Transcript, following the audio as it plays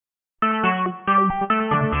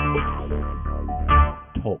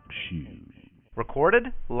Talk Shoe.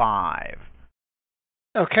 Recorded live.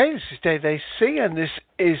 Okay, this is Dave AC, and this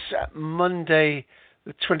is Monday,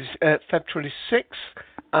 the Feb 26th,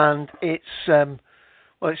 and it's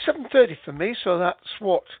 7:30 for me, so that's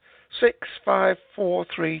what 6, 5, 4,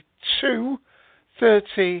 3, 2,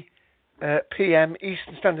 30 p.m.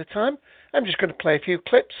 Eastern Standard Time. I'm just going to play a few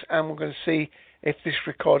clips, and we're going to see if this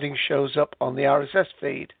recording shows up on the RSS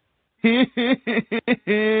feed. You're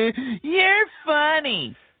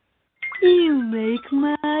funny. You make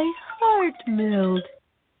my heart melt.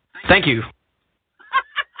 Thank you.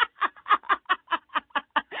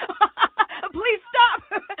 Please stop.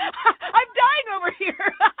 I'm dying over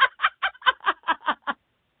here.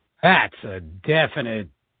 That's a definite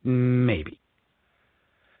maybe.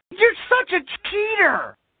 You're such a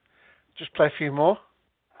cheater. Just play a few more.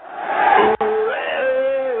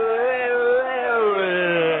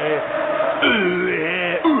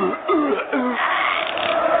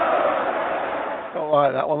 Don't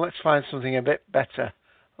like that one. Let's find something a bit better.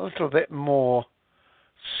 A little bit more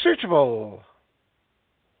suitable.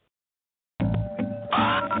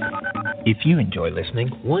 If you enjoy listening,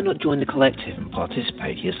 why not join the collective and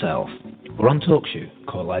participate yourself? We're on TalkShoe.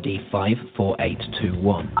 Call ID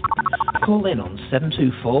 54821. Call in on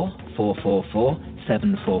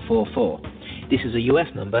 724-444-7444. This is a US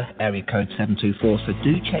number, area code 724, so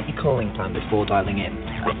do check your calling plan before dialing in.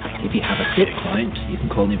 If you have a SIP client, you can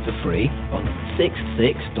call in for free on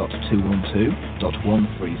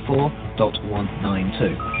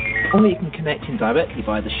 66.212.134.192. Or you can connect in directly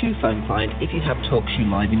via the Shoe phone client if you have TalkShoe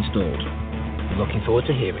Live installed. We're looking forward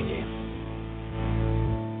to hearing you.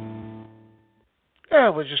 Yeah,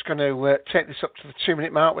 we're just going to take this up to the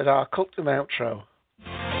 2-minute mark with our custom outro.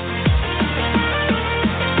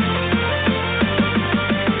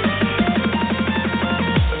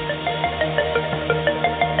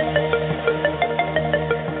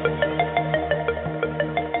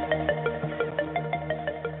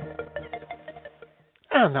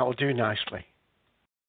 And that will do nicely.